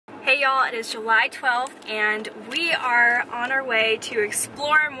Hey y'all, it is July 12th and we are on our way to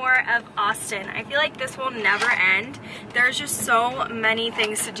explore more of Austin. I feel like this will never end. There's just so many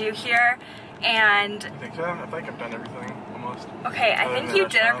things to do here and... I think so. I think I've done everything almost. Okay, I think you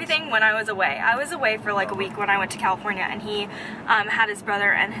did everything when I was away. I was away for like a week when I went to California and he had his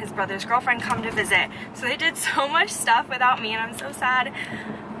brother and his brother's girlfriend come to visit. So they did so much stuff without me and I'm so sad.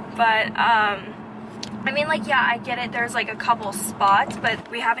 But I mean, like, yeah, I get it, there's like a couple spots, but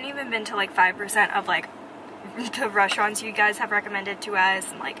we haven't even been to like 5% of like the restaurants you guys have recommended to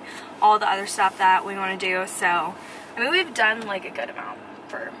us and like all the other stuff that we want to do. So I mean, we've done like a good amount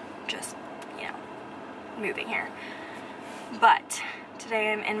for just, you know, moving here. But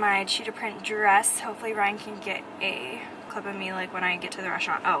today I'm in my cheetah print dress. Hopefully Ryan can get a clip of me like when I get to the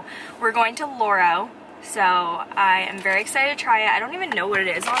restaurant. Oh, we're going to Loro. So I am very excited to try it. I don't even know what it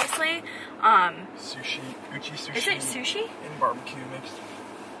is, honestly. Sushi, uchi sushi. Is it sushi? And barbecue mixed.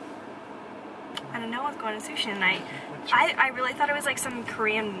 I don't know what's going to sushi tonight. I really thought it was like some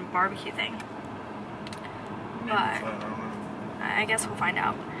Korean barbecue thing. But I guess we'll find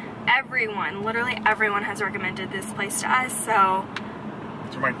out. Everyone, literally everyone has recommended this place to us, so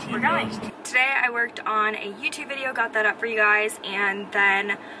my team we're going. Today I worked on a YouTube video, got that up for you guys, and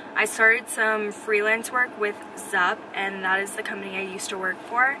then I started some freelance work with Zup, and that is the company I used to work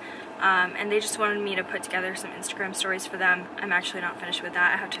for. And they just wanted me to put together some Instagram stories for them. I'm actually not finished with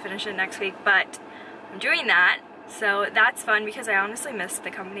that. I have to finish it next week, but I'm doing that. So that's fun because I honestly missed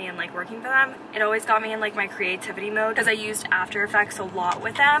the company and like working for them. It always got me in like my creativity mode because I used After Effects a lot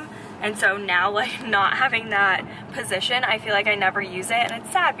with them. And so now like not having that position, I feel like I never use it. And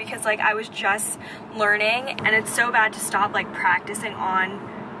it's sad because like I was just learning and it's so bad to stop like practicing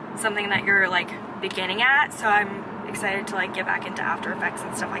on something that you're like beginning at. So I'm excited to like get back into After Effects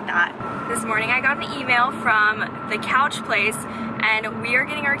and stuff like that. This morning I got an email from the couch place and we are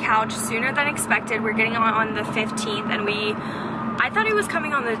getting our couch sooner than expected. We're getting on the 15th and I thought it was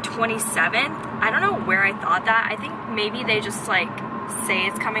coming on the 27th. I don't know where I thought that. I think maybe they just like say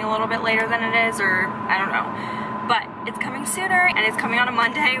it's coming a little bit later than it is, or I don't know. But it's coming sooner and it's coming on a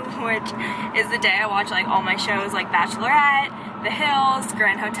Monday, which is the day I watch like all my shows like Bachelorette, The Hills,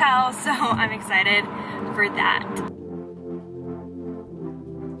 Grand Hotel, so I'm excited for that.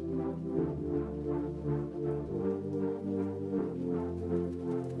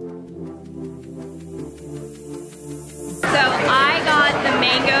 So I got the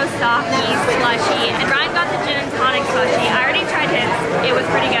mango sake slushie and Ryan got the gin and tonic slushie. I already tried his, it was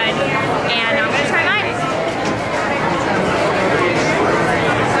pretty good, and I'm gonna try mine.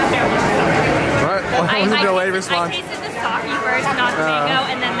 What? What was the delayed response? I tasted the sake first, not the mango,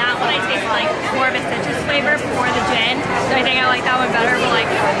 and then that one I tasted like more of a citrus flavor for the gin. So I think I like that one better, but like,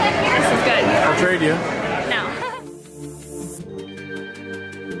 this is good. I'll trade you. No.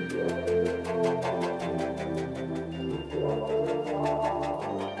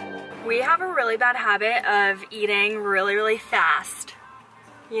 We have a really bad habit of eating really fast,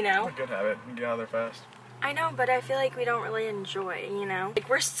 you know? It's a good habit. You get out of there fast. I know, but I feel like we don't really enjoy, you know? Like,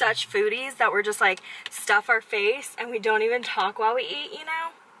 we're such foodies that we're just like stuff our face and we don't even talk while we eat, you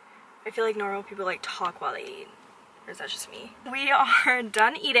know? I feel like normal people like talk while they eat. Or is that just me? We are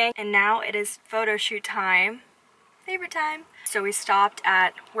done eating and now it is photo shoot time. Favorite time. So we stopped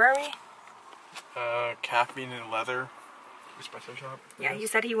at, where are we? Caffeine and Leather espresso shop. Yeah, he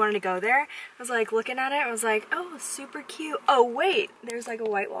said he wanted to go there. I was like looking at it, I was like, oh, super cute. Oh wait, there's like a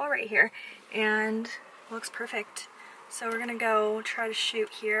white wall right here and it looks perfect. So we're gonna go try to shoot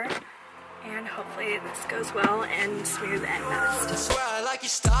here and hopefully this goes well and smooth and fast. I swear I like your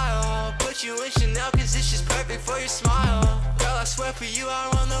style. Put you in Chanel cause it's just perfect for your smile. Girl, I swear for you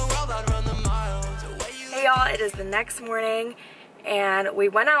I run the world, I'd run the miles. Hey y'all, it is the next morning and we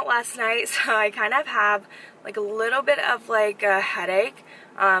went out last night, so I kind of have like a little bit of like a headache,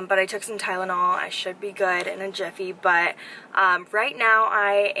 but I took some Tylenol. I should be good in a jiffy, but right now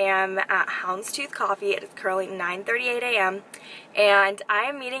I am at Houndstooth Coffee. It is currently 9:38 a.m. and I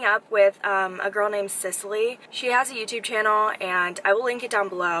am meeting up with a girl named Cicily. She has a YouTube channel and I will link it down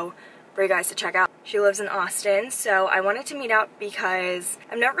below for you guys to check out. She lives in Austin, so I wanted to meet up because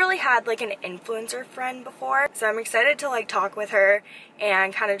I've never really had like an influencer friend before, so I'm excited to like talk with her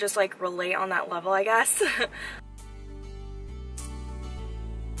and kind of just like relate on that level, I guess.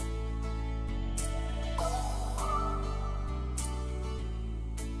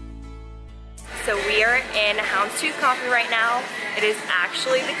 So we are in Houndstooth Coffee right now. It is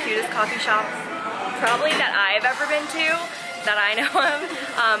actually the cutest coffee shop probably that I've ever been to, that I know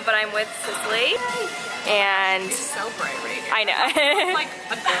of, but I'm with Cicily, and It's so bright right here. I know. It's like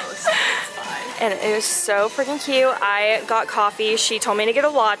a ghost. It's fine. and it was so freaking cute. I got coffee. She told me to get a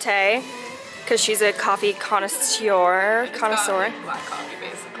latte because she's a coffee connoisseur. Black coffee,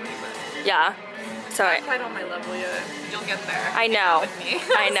 basically. But Yeah. So I'm quite on my level yet. You'll get there. I know. With me.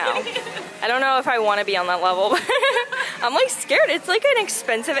 I know. I don't know if I want to be on that level, but I'm like scared. It's like an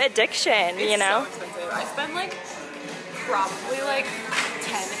expensive addiction, you know? It's so expensive. I spend like probably like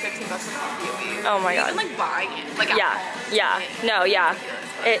 10 to 15 bucks on coffee a week. Oh my god. Even like buying it. Like Yeah. Yeah. No, yeah.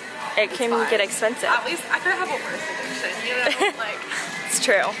 It can fine. get expensive. At least I could have a worse addiction, you know? Like It's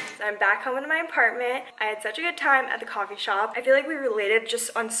true. So I'm back home in my apartment. I had such a good time at the coffee shop. I feel like we related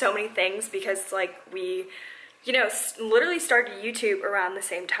just on so many things because like we, you know, literally started YouTube around the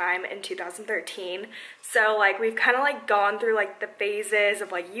same time in 2013. So like we've kind of like gone through like the phases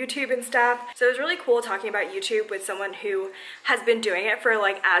of like YouTube and stuff. So it was really cool talking about YouTube with someone who has been doing it for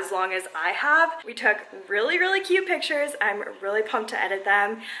like as long as I have. We took really, really cute pictures. I'm really pumped to edit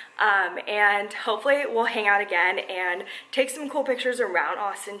them. And hopefully we'll hang out again and take some cool pictures around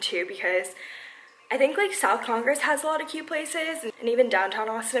Austin too, because I think like South Congress has a lot of cute places and even downtown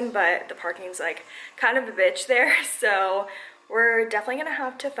Austin, but the parking's like kind of a bitch there. So we're definitely gonna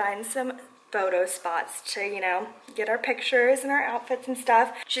have to find some photo spots to, you know, get our pictures and our outfits and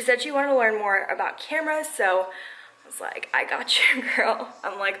stuff. She said she wanted to learn more about cameras, so I was like, I got you, girl.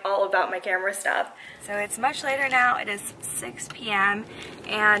 I'm like all about my camera stuff. So it's much later now. It is 6 p.m.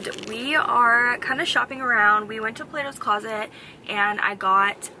 and we are kind of shopping around. We went to Plato's Closet and I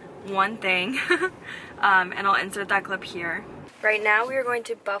got one thing and I'll insert that clip here. Right now we are going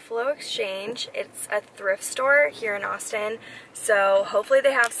to Buffalo Exchange. It's a thrift store here in Austin, so hopefully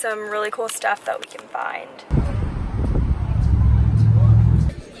they have some really cool stuff that we can find.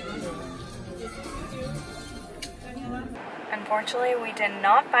 Unfortunately, we did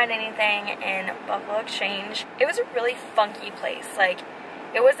not find anything in Buffalo Exchange. It was a really funky place. Like,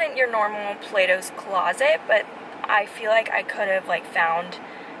 it wasn't your normal Plato's Closet, but I feel like I could have like found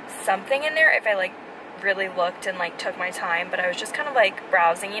something in there if I like really looked and like took my time, but I was just kind of like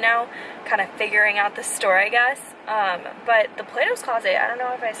browsing, you know, kind of figuring out the store, I guess. But the Plato's Closet, I don't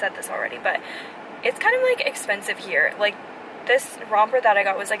know if I said this already, but it's kind of like expensive here. Like this romper that I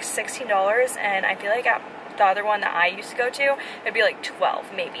got was like $16, and I feel like at the other one that I used to go to, it'd be like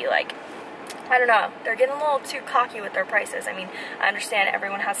 12, maybe. Like, I don't know, they're getting a little too cocky with their prices. I mean, I understand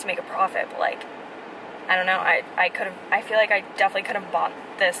everyone has to make a profit, but like, I don't know, I feel like I definitely could have bought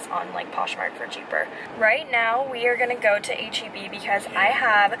this on like Poshmark for cheaper. Right now we are gonna go to H-E-B because I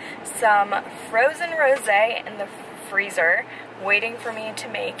have some frozen rosé in the freezer waiting for me to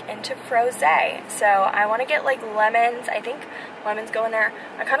make into frosé. So I want to get like lemons. I think lemons go in there.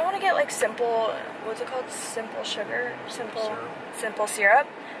 I kind of want to get like simple, what's it called? Simple sugar? Simple syrup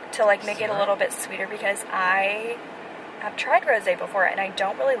to like make it a little bit sweeter, because I have tried rosé before and I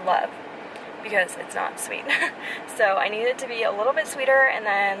don't really love, because it's not sweet. So I need it to be a little bit sweeter, and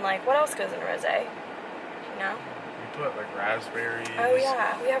then like what else goes in rosé? You know? You put like raspberries. Oh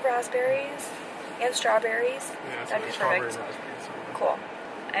yeah, we have raspberries and strawberries. Yeah, that'd be strawberry perfect. raspberries. Cool.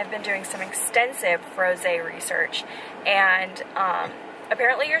 I've been doing some extensive frosé research, and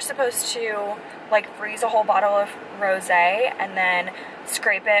apparently you're supposed to like freeze a whole bottle of rosé and then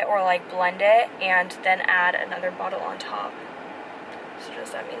scrape it or like blend it and then add another bottle on top. So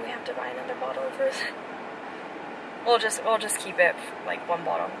does that mean we have to buy another bottle of rosé? We'll just keep it like one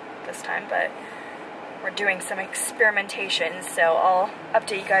bottle this time, but we're doing some experimentation, so I'll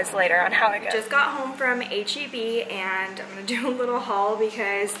update you guys later on how it goes. Just got home from H-E-B and I'm gonna do a little haul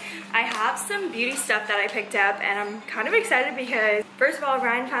because I have some beauty stuff that I picked up, and I'm kind of excited because first of all,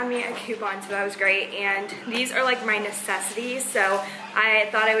 Ryan found me a coupon, so that was great, and these are like my necessities, so I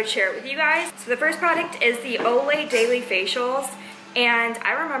thought I would share it with you guys. So the first product is the Olay Daily Facials, and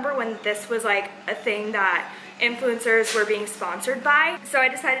I remember when this was like a thing that influencers were being sponsored by, so I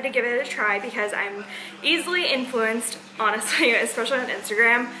decided to give it a try because I'm easily influenced, honestly, especially on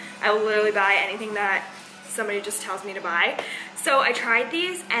Instagram. I will literally buy anything that somebody just tells me to buy. So I tried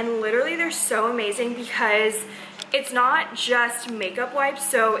these, and literally they're so amazing because it's not just makeup wipes,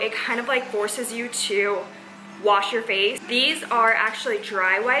 so it kind of like forces you to wash your face. These are actually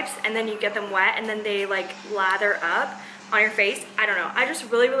dry wipes, and then you get them wet and then they like lather up on your face. I don't know, I just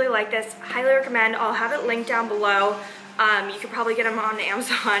really like this. Highly recommend. I'll have it linked down below. You could probably get them on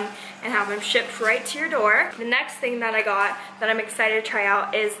Amazon and have them shipped right to your door. The next thing that I got that I'm excited to try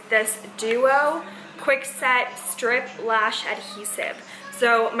out is this Duo Quick Set Strip Lash Adhesive.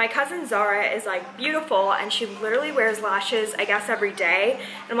 So my cousin Zara is like beautiful, and she literally wears lashes, I guess, every day.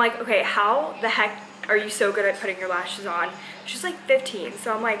 And I'm like, okay, how the heck are you so good at putting your lashes on? She's like 15,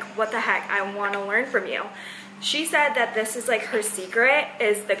 so I'm like, what the heck, I want to learn from you. She said that this is like her secret,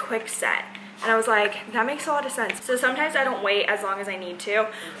 is the quick set. And I was like, that makes a lot of sense. So sometimes I don't wait as long as I need to.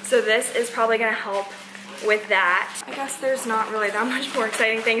 So this is probably gonna help with that. I guess there's not really that much more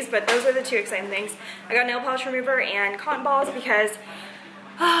exciting things, but those are the two exciting things. I got nail polish remover and cotton balls because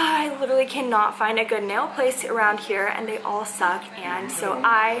I literally cannot find a good nail place around here and they all suck. And so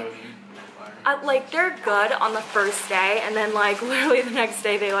like, they're good on the first day and then like literally the next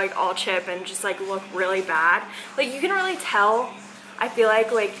day they like all chip and just like look really bad. Like you can really tell, I feel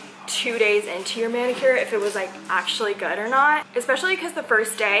like 2 days into your manicure if it was like actually good or not, especially because the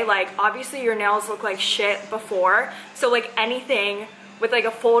first day, like obviously your nails look like shit before, so like anything with like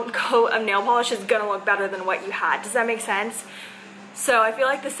a full coat of nail polish is gonna look better than what you had. Does that make sense? So I feel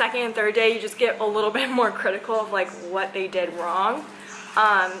like the second and third day you just get a little bit more critical of like what they did wrong.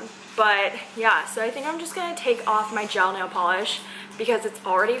 But yeah, so I think I'm just gonna take off my gel nail polish because it's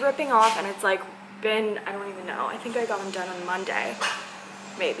already ripping off and it's like been, I don't even know, I think I got them done on Monday.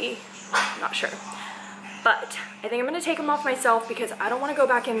 Maybe, I'm not sure. But I think I'm gonna take them off myself because I don't wanna go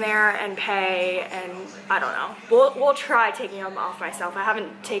back in there and pay, and I don't know. We'll try taking them off myself. I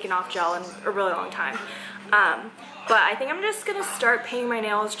haven't taken off gel in a really long time. But I think I'm just gonna start painting my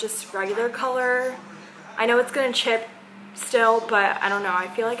nails just regular color. I know it's gonna chip still, but I don't know. I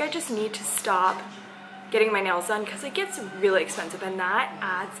feel like I just need to stop getting my nails done because it gets really expensive and that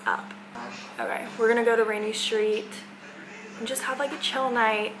adds up. Okay, we're gonna go to Rainy Street and just have like a chill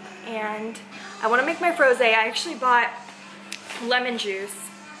night, and I want to make my Frose. I actually bought lemon juice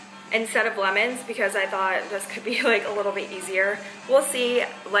instead of lemons because I thought this could be like a little bit easier. We'll see.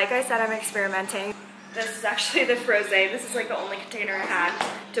 Like I said, I'm experimenting. This is actually the Frose. This is like the only container I had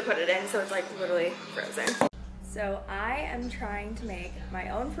to put it in, so it's like literally frozen. So I am trying to make my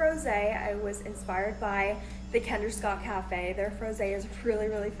own Frose. I was inspired by the Kendra Scott Cafe. Their Frose is really,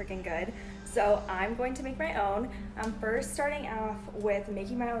 really freaking good. So I'm going to make my own. I'm first starting off with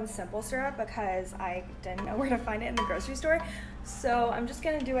making my own simple syrup because I didn't know where to find it in the grocery store. So I'm just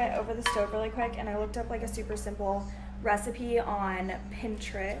gonna do it over the stove really quick, and I looked up like a super simple recipe on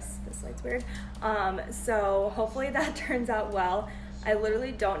Pinterest. This light's weird. So hopefully that turns out well. I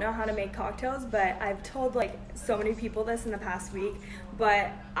literally don't know how to make cocktails, but I've told like so many people this in the past week,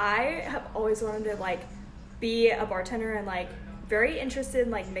 but I have always wanted to like be a bartender and like very interested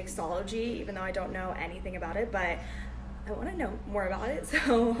in like mixology, even though I don't know anything about it, but I want to know more about it.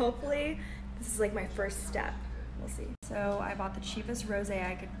 So hopefully this is like my first step. We'll see. So I bought the cheapest rosé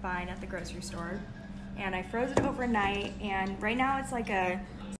I could find at the grocery store, and I froze it overnight, and right now it's like a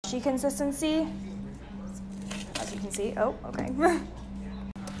slushy consistency, as you can see. Oh, okay.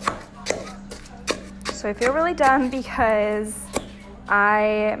 So I feel really dumb because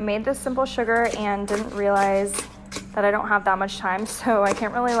I made this simple sugar and didn't realize that I don't have that much time, so I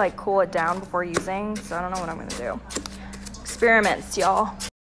can't really like cool it down before using, so I don't know what I'm gonna do. Experiments, y'all.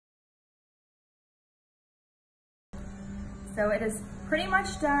 So it is pretty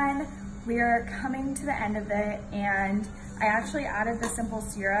much done. We are coming to the end of it, and I actually added the simple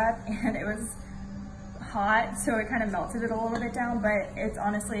syrup and it was hot, so it kind of melted it a little bit down, but it's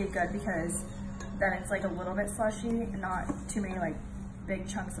honestly good because then it's like a little bit slushy and not too many like big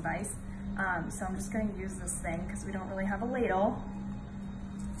chunks of ice. So I'm just gonna use this thing because we don't really have a ladle.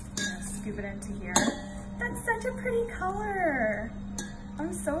 I'm gonna scoop it into here. That's such a pretty color.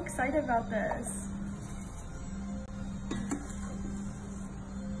 I'm so excited about this.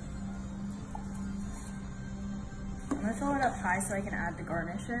 I'm gonna fill it up high so I can add the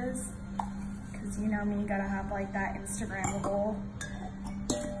garnishes, because you know me, gotta have like that Instagrammable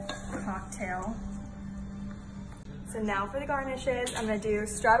cocktail. So now for the garnishes, I'm gonna do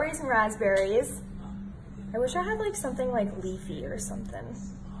strawberries and raspberries. I wish I had like something like leafy or something.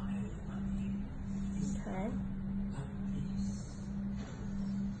 Okay.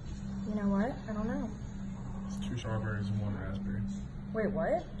 You know what? I don't know. It's 2 strawberries and 1 raspberry. Wait,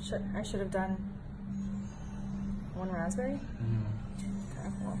 what? I should have done 1 raspberry? Mm-hmm. Okay,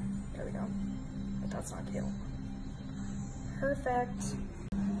 well, there we go. But that's not cute. Perfect.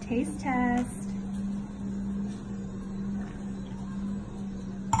 Taste test.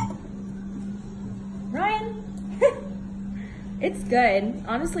 Ryan! It's good.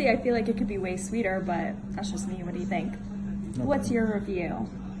 Honestly, I feel like it could be way sweeter, but that's just me. What do you think? What's your review?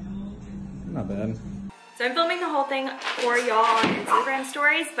 Not bad. So I'm filming the whole thing for y'all on Instagram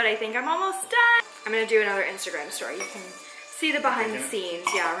stories, but I think I'm almost done. I'm gonna do another Instagram story. You can see the behind the scenes.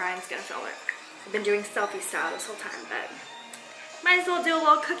 Yeah, Ryan's gonna film it. I've been doing selfie style this whole time, but might as well do a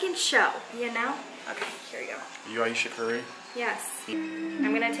little cooking show, you know? Okay, here we go. You got shit curry? Yes.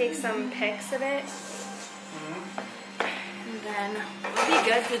 I'm gonna take some pics of it. And then we'll be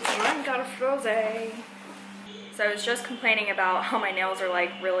good to drink out of Frose. So I was just complaining about how my nails are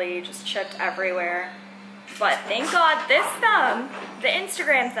like really just chipped everywhere. But thank God this thumb, the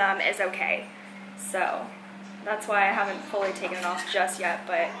Instagram thumb, is okay. So that's why I haven't fully taken it off just yet,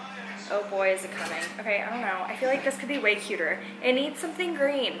 but oh boy is it coming. Okay, I don't know. I feel like this could be way cuter. It needs something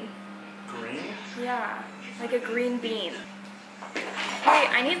green. Green? Yeah, like a green bean. Wait,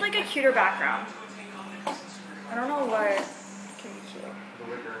 I need like a cuter background. I don't know what can be cute. The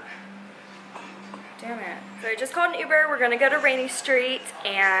wicker. Damn it. So I just called an Uber. We're gonna go to Rainy Street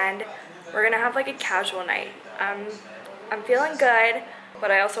and we're gonna have like a casual night. I'm feeling good,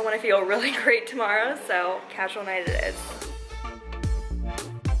 but I also want to feel really great tomorrow, so casual night it is.